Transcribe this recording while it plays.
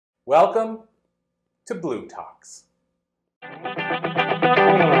Welcome to bLU Talks.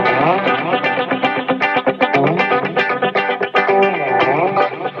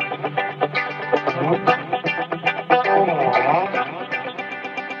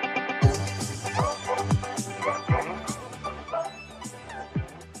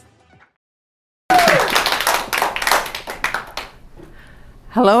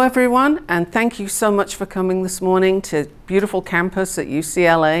 Hello everyone, and thank you so much for coming this morning to beautiful campus at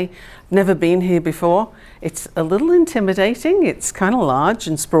UCLA. Never been here before. It's a little intimidating. It's kind of large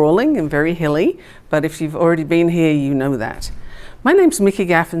and sprawling and very hilly, but if you've already been here, you know that. My name's Mickey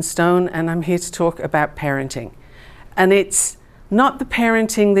Gaffen, and I'm here to talk about parenting. And it's not the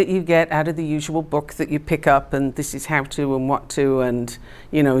parenting that you get out of the usual book that you pick up and this is how to and what to, and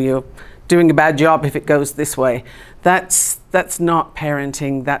you're doing a bad job if it goes this way. That's not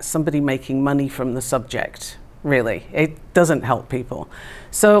parenting. That's somebody making money from the subject, really. It doesn't help people.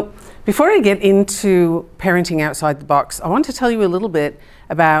 So before I get into parenting outside the box, I want to tell you a little bit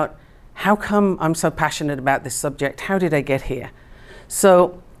about how come I'm so passionate about this subject. How did I get here?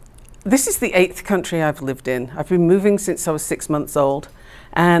 So this is the 8th country I've lived in. I've been moving since I was 6 months old.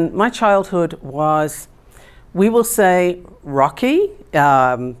 And my childhood was, we will say, rocky.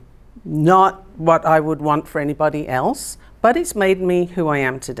 Not what I would want for anybody else, but it's made me who I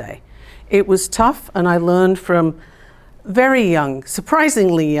am today. It was tough, and I learned from very young,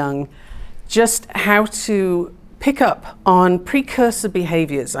 surprisingly young, just how to pick up on precursor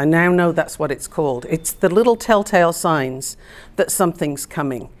behaviors. I now know that's what it's called. It's the little telltale signs that something's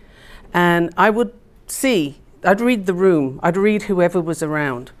coming. And I would see, I'd read the room, I'd read whoever was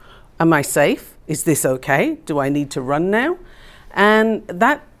around. Am I safe? Is this okay? Do I need to run now? And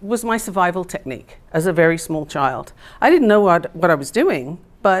that was my survival technique as a very small child. I didn't know what I was doing,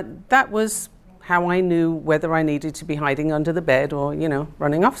 but that was how I knew whether I needed to be hiding under the bed or,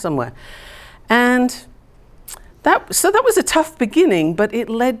 running off somewhere. And that was a tough beginning, but it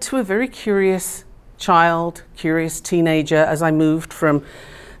led to a very curious child, curious teenager as I moved from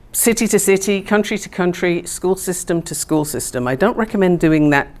city to city, country to country, school system to school system. I don't recommend doing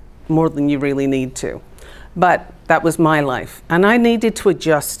that more than you really need to. But that was my life, and I needed to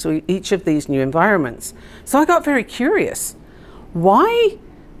adjust to each of these new environments. So I got very curious. Why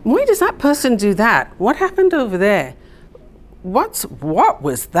does that person do that? What happened over there? What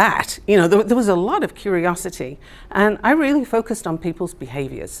was that? There was a lot of curiosity, and I really focused on people's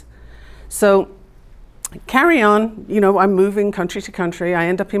behaviors. So carry on, I'm moving country to country. I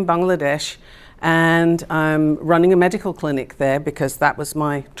end up in Bangladesh, and I'm running a medical clinic there because that was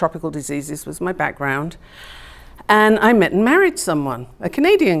my tropical diseases was my background. And I met and married someone, a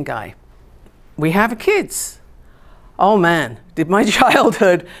Canadian guy. We have kids. Oh man, did my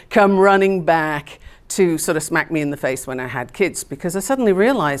childhood come running back to sort of smack me in the face when I had kids, because I suddenly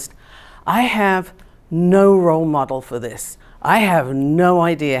realized I have no role model for this. I have no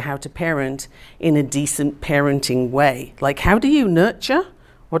idea how to parent in a decent parenting way. Like, how do you nurture?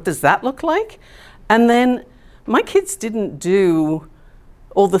 What does that look like? And then my kids didn't do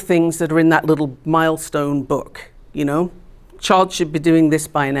all the things that are in that little milestone book, Child should be doing this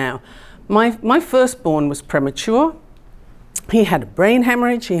by now. My firstborn was premature. He had a brain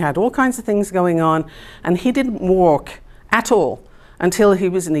hemorrhage. He had all kinds of things going on, and he didn't walk at all until he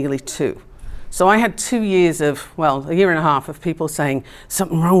was nearly 2. So I had 2 years of, a year and a half of people saying,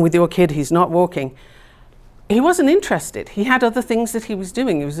 something wrong with your kid, he's not walking. He wasn't interested. He had other things that he was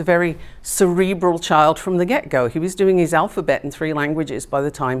doing. He was a very cerebral child from the get-go. He was doing his alphabet in 3 languages by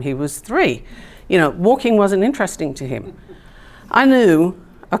the time he was 3. Walking wasn't interesting to him. I knew,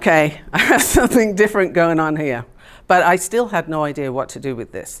 okay, I have something different going on here, but I still had no idea what to do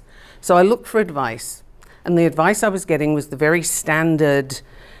with this. So I looked for advice, and the advice I was getting was the very standard,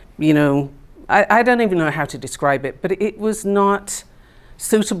 I don't even know how to describe it, but it was not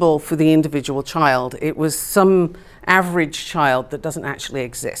suitable for the individual child. It was some average child that doesn't actually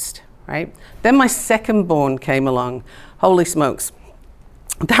exist, right? Then my second born came along. Holy smokes.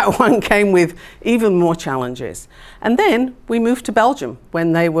 That one came with even more challenges. And then we moved to Belgium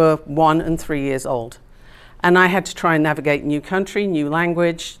when they were 1 and 3 years old. And I had to try and navigate new country, new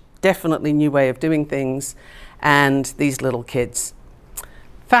language, definitely new way of doing things, and these little kids.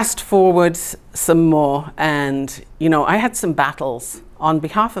 Fast forward some more, and I had some battles on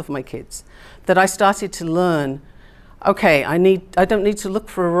behalf of my kids that I started to learn, okay, I don't need to look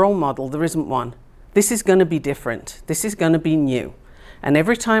for a role model, there isn't one. This is going to be different. This is going to be new. And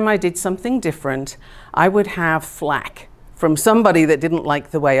every time I did something different, I would have flack from somebody that didn't like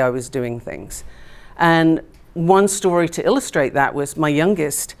the way I was doing things. And one story to illustrate that was my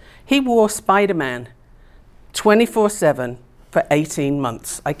youngest. He wore Spider-Man 24/7 for 18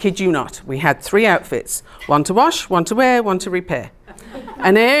 months. I kid you not. We had 3 outfits, one to wash, one to wear, one to repair.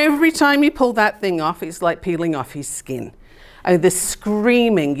 And every time he pulled that thing off, it's like peeling off his skin. And the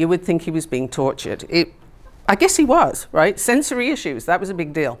screaming, you would think he was being tortured. I guess he was, right? Sensory issues, that was a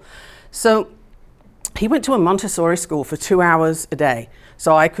big deal. So he went to a Montessori school for 2 hours a day,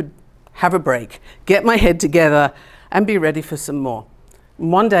 so I could have a break, get my head together, and be ready for some more.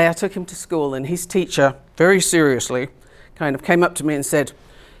 And one day I took him to school, and his teacher, very seriously, kind of came up to me and said,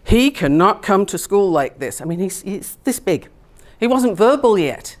 he cannot come to school like this. I mean, he's this big. He wasn't verbal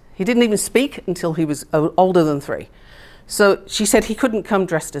yet. He didn't even speak until he was older than 3. So she said he couldn't come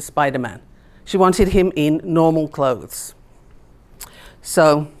dressed as Spider-Man. She wanted him in normal clothes.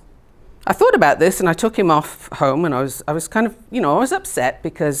 So I thought about this, and I took him off home, and I was kind of, I was upset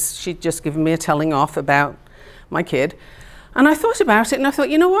because she'd just given me a telling off about my kid. And I thought about it, and I thought,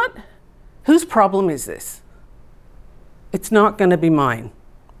 you know what? Whose problem is this? It's not going to be mine,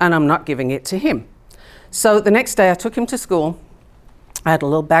 and I'm not giving it to him. So the next day I took him to school. I had a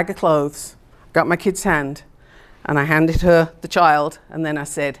little bag of clothes, got my kid's hand, and I handed her the child, and then I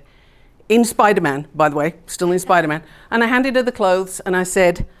said, in Spider-Man, by the way, still in Spider-Man, and I handed her the clothes, and I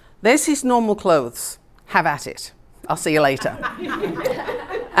said, there's his normal clothes, have at it. I'll see you later.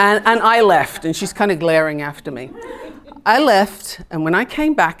 and I left, and she's kind of glaring after me. I left, and when I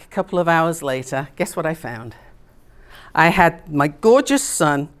came back a couple of hours later, guess what I found? I had my gorgeous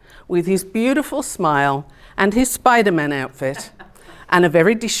son with his beautiful smile and his Spider-Man outfit, and a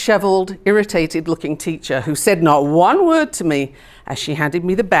very disheveled, irritated-looking teacher who said not one word to me as she handed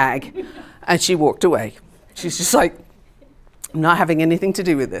me the bag, and she walked away. She's just like, I'm not having anything to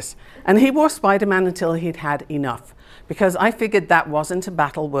do with this. And he wore Spider-Man until he'd had enough, because I figured that wasn't a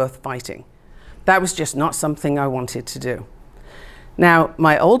battle worth fighting. That was just not something I wanted to do. Now,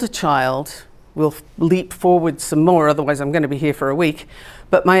 my older child, we'll leap forward some more, otherwise I'm going to be here for a week,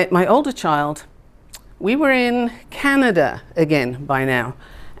 but my older child, we were in Canada again by now,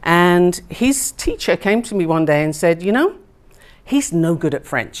 and his teacher came to me one day and said, he's no good at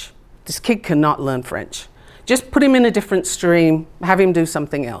French. This kid cannot learn French. Just put him in a different stream, have him do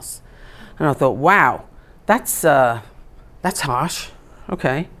something else. And I thought, wow, that's harsh.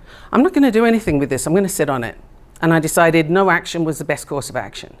 Okay, I'm not going to do anything with this. I'm going to sit on it. And I decided no action was the best course of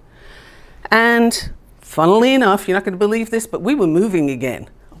action. And funnily enough, you're not going to believe this, but we were moving again.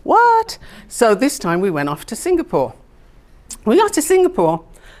 What? So this time we went off to Singapore. We got to Singapore,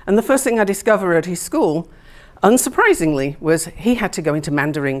 and the first thing I discovered at his school, unsurprisingly, was he had to go into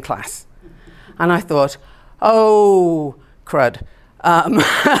Mandarin class. And I thought, oh, crud.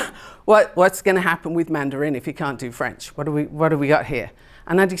 What's going to happen with Mandarin if he can't do French? What do we got here?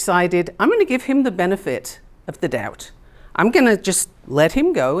 And I decided I'm going to give him the benefit of the doubt. I'm going to just let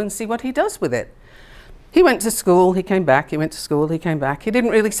him go and see what he does with it. He went to school, he came back, he went to school, he came back. He didn't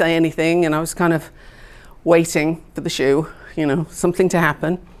really say anything, and I was kind of waiting for the shoe, something to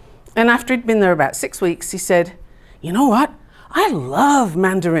happen. And after he'd been there about 6 weeks, he said, you know what? I love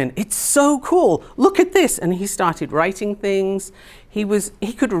Mandarin. It's so cool. Look at this. And he started writing things. He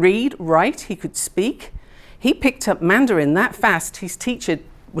could read, write, he could speak. He picked up Mandarin that fast, his teacher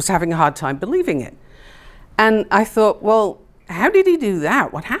was having a hard time believing it. And I thought, well, how did he do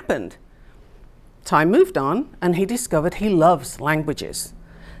that? What happened? Time moved on, and he discovered he loves languages.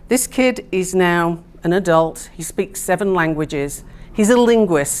 This kid is now an adult. He speaks 7 languages. He's a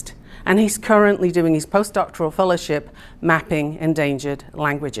linguist, and he's currently doing his postdoctoral fellowship mapping endangered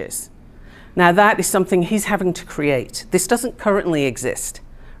languages. Now, that is something he's having to create. This doesn't currently exist,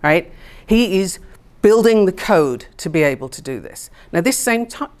 right? He is building the code to be able to do this. Now, this same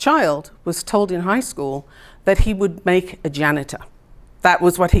child was told in high school that he would make a janitor. That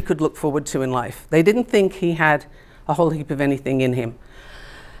was what he could look forward to in life. They didn't think he had a whole heap of anything in him.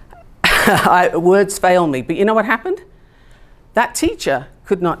 Words fail me, but you know what happened? That teacher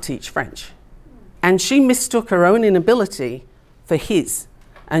could not teach French. And she mistook her own inability for his,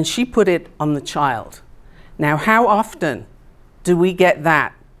 and she put it on the child. Now, how often do we get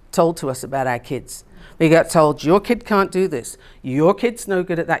that told to us about our kids? We get told, your kid can't do this. Your kid's no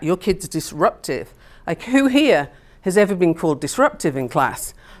good at that. Your kid's disruptive. Like, who here has ever been called disruptive in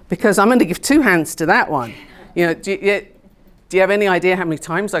class? Because I'm going to give 2 hands to that one. Do you have any idea how many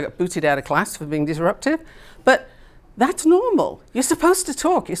times I got booted out of class for being disruptive? But that's normal. You're supposed to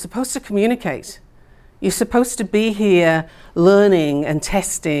talk. You're supposed to communicate. You're supposed to be here learning and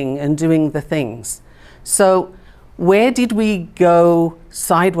testing and doing the things. So where did we go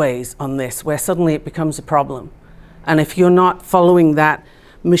sideways on this, where suddenly it becomes a problem? And if you're not following that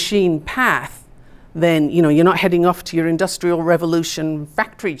machine path, then you're not heading off to your industrial revolution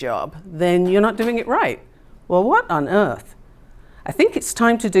factory job, then you're not doing it right. Well, what on earth? I think it's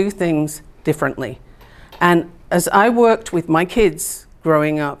time to do things differently. And as I worked with my kids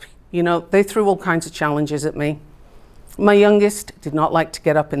growing up, you know, they threw all kinds of challenges at me. My youngest did not like to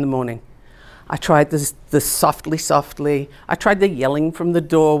get up in the morning. I tried the softly. I tried the yelling from the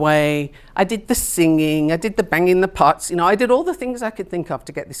doorway. I did the singing. I did the banging the pots. You know, I did all the things I could think of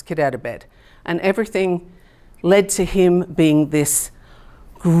to get this kid out of bed. And everything led to him being this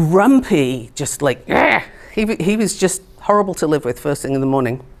grumpy, just like, he was just horrible to live with first thing in the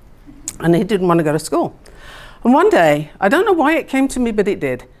morning. And he didn't want to go to school. And one day, I don't know why it came to me, but it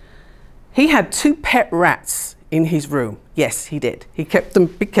did. He had 2 pet rats in his room. Yes, he did. He kept them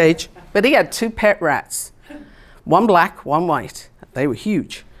big cage, but he had 2 pet rats. One black, one white. They were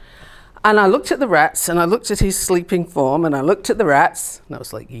huge. And I looked at the rats, and I looked at his sleeping form, and I looked at the rats, and I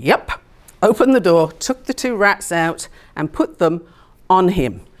was like, yep. Opened the door, took the 2 rats out, and put them on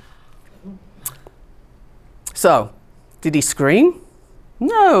him. So, did he scream?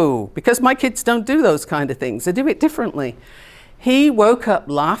 No, because my kids don't do those kind of things. They do it differently. He woke up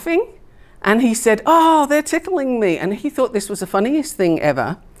laughing, and he said, oh, they're tickling me. And he thought this was the funniest thing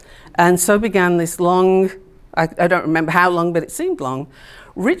ever. And so began this long, I don't remember how long, but it seemed long,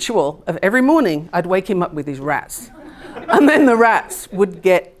 ritual of every morning I'd wake him up with his rats. And then the rats would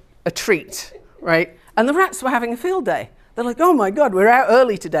get a treat, right? And the rats were having a field day. They're like, oh my God, we're out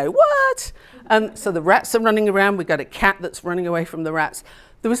early today. What? And so the rats are running around. We got a cat that's running away from the rats.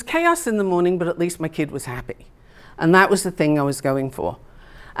 There was chaos in the morning, but at least my kid was happy. And that was the thing I was going for.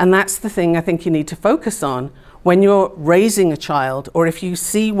 And that's the thing I think you need to focus on when you're raising a child, or if you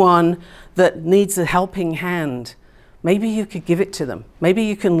see one that needs a helping hand, maybe you could give it to them. Maybe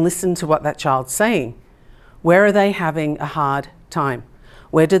you can listen to what that child's saying. Where are they having a hard time?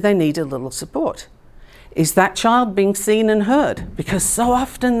 Where do they need a little support? Is that child being seen and heard? Because so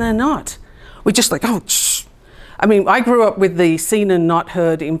often they're not. We're just like, oh, shh. I mean, I grew up with the seen and not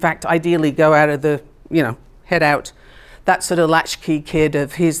heard. In fact, ideally go out of the, head out. That sort of latchkey kid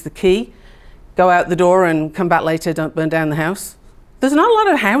of here's the key, go out the door and come back later, don't burn down the house. There's not a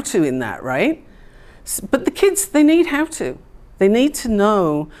lot of how to in that, right? But the kids, they need how to. They need to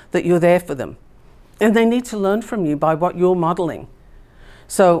know that you're there for them. And they need to learn from you by what you're modeling.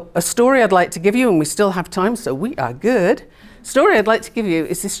 So a story I'd like to give you, and we still have time, so we are good. Story I'd like to give you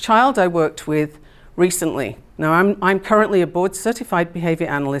is this child I worked with recently. Now I'm currently a board certified behavior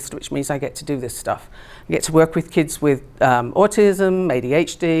analyst, which means I get to do this stuff. I get to work with kids with autism,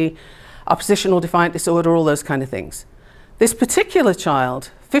 ADHD, oppositional defiant disorder, all those kind of things. This particular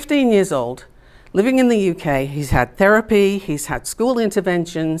child, 15 years old, living in the UK, he's had therapy, he's had school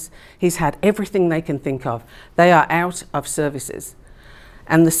interventions, he's had everything they can think of. They are out of services.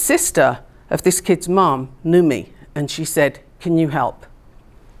 And the sister of this kid's mom knew me, and she said, can you help?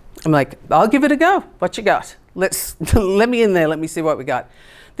 I'm like, I'll give it a go. What you got? Let me in there, let me see what we got.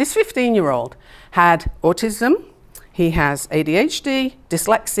 This 15-year-old had autism, he has ADHD,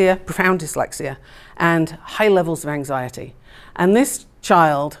 dyslexia, profound dyslexia, and high levels of anxiety. And this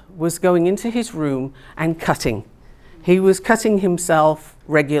child was going into his room and cutting. He was cutting himself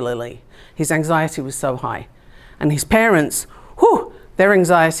regularly. His anxiety was so high. And his parents, their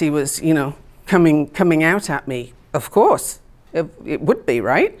anxiety was, coming out at me. Of course, it would be,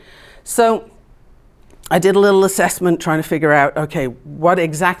 right? So I did a little assessment trying to figure out, okay, what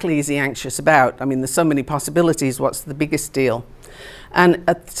exactly is he anxious about? I mean, there's so many possibilities. What's the biggest deal? And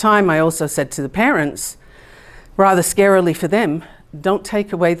at the time, I also said to the parents, rather scarily for them, don't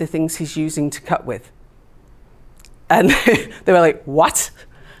take away the things he's using to cut with. And they were like, what?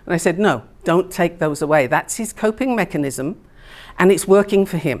 And I said, no, don't take those away. That's his coping mechanism, and it's working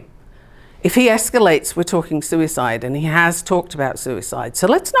for him. If he escalates, we're talking suicide, and he has talked about suicide. So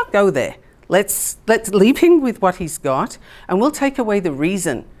let's not go there. Let's leave him with what he's got, and we'll take away the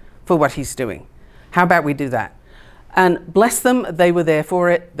reason for what he's doing. How about we do that? And bless them, they were there for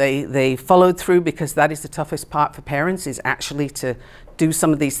it. They followed through, because that is the toughest part for parents, is actually to do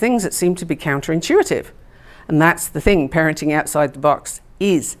some of these things that seem to be counterintuitive. And that's the thing, parenting outside the box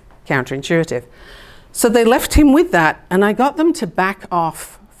is counterintuitive. So they left him with that, and I got them to back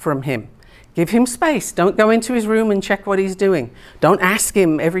off from him. Give him space. Don't go into his room and check what he's doing. Don't ask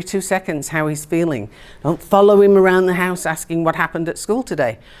him every 2 seconds how he's feeling. Don't follow him around the house asking what happened at school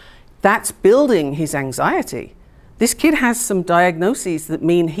today. That's building his anxiety. This kid has some diagnoses that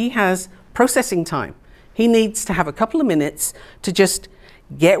mean he has processing time. He needs to have a couple of minutes to just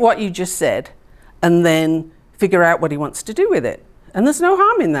get what you just said and then figure out what he wants to do with it. And there's no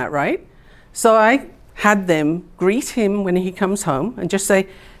harm in that, right? So I had them greet him when he comes home and just say,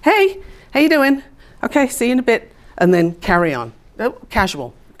 hey, how you doing? Okay, see you in a bit. And then carry on.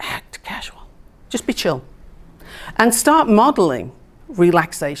 Casual. Act casual. Just be chill. and start modeling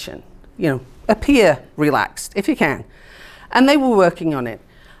relaxation. Appear relaxed if you can. And they were working on it.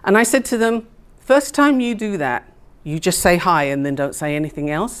 And I said to them, first time you do that, you just say hi and then don't say anything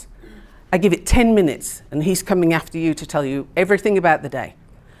else. I give it 10 minutes and he's coming after you to tell you everything about the day.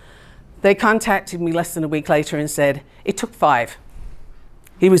 They contacted me less than a week later and said, it took 5.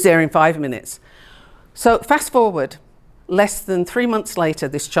 He was there in 5 minutes. So fast forward, less than 3 months later,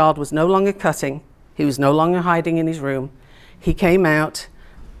 this child was no longer cutting. He was no longer hiding in his room. He came out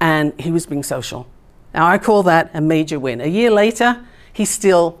and he was being social. Now I call that a major win. A year later, he's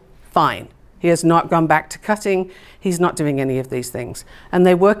still fine. He has not gone back to cutting. He's not doing any of these things. And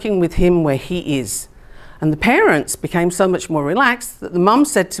they're working with him where he is. And the parents became so much more relaxed that the mom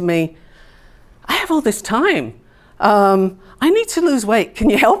said to me, I have all this time. I need to lose weight. Can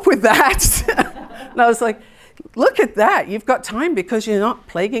you help with that? And I was like, look at that. You've got time because you're not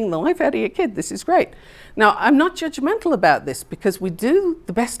plaguing the life out of your kid. This is great. Now, I'm not judgmental about this because we do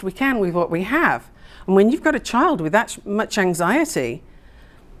the best we can with what we have. And when you've got a child with that much anxiety,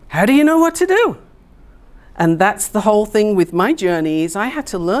 how do you know what to do? And that's the whole thing with my journey is I had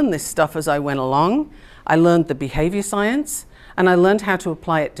to learn this stuff as I went along. I learned the behavior science and I learned how to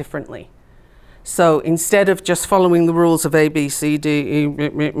apply it differently. So instead of just following the rules of A, B, C, D, E,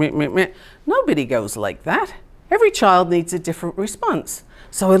 nobody goes like that. Every child needs a different response.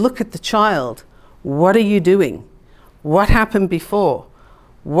 So I look at the child. What are you doing? What happened before?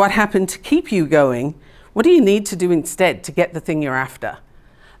 What happened to keep you going? What do you need to do instead to get the thing you're after?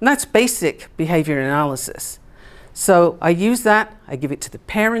 And that's basic behavior analysis. So I use that, I give it to the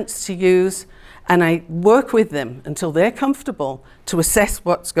parents to use, and I work with them until they're comfortable to assess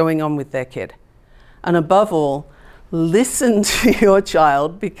what's going on with their kid. And above all, listen to your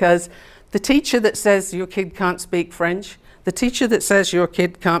child, because the teacher that says your kid can't speak French, the teacher that says your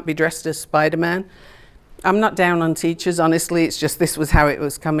kid can't be dressed as Spider-Man, I'm not down on teachers, honestly, it's just this was how it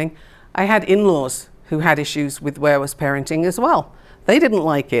was coming. I had in-laws who had issues with where I was parenting as well. They didn't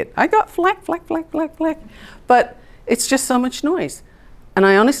like it. I got flack. But it's just so much noise. And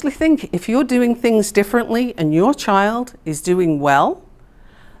I honestly think if you're doing things differently and your child is doing well,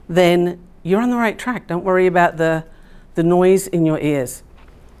 then you're on the right track. Don't worry about the noise in your ears.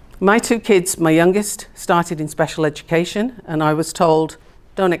 My 2 kids, my youngest, started in special education, and I was told,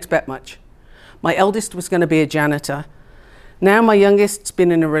 don't expect much. My eldest was going to be a janitor. Now my youngest's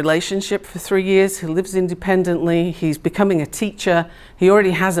been in a relationship for 3 years. He lives independently. He's becoming a teacher. He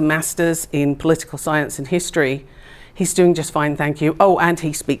already has a master's in political science and history. He's doing just fine, thank you. Oh, and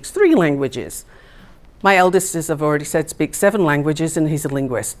he speaks 3 languages. My eldest, as I've already said, speaks 7 languages, and he's a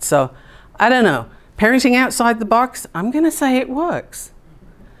linguist. So I don't know. Parenting outside the box, I'm going to say it works.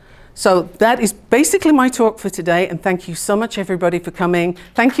 So that is basically my talk for today, and thank you so much, everybody, for coming.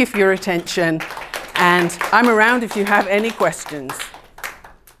 Thank you for your attention, and I'm around if you have any questions.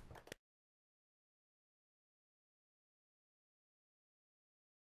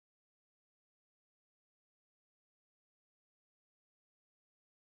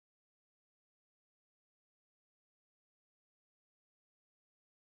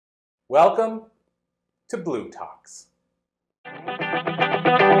 Welcome to bLU Talks.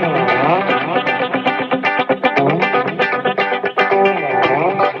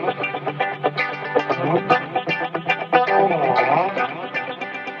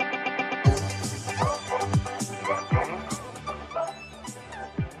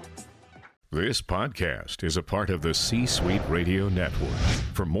 This podcast is a part of the C-Suite Radio Network.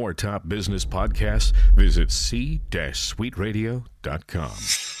 For more top business podcasts, visit c-suiteradio.com.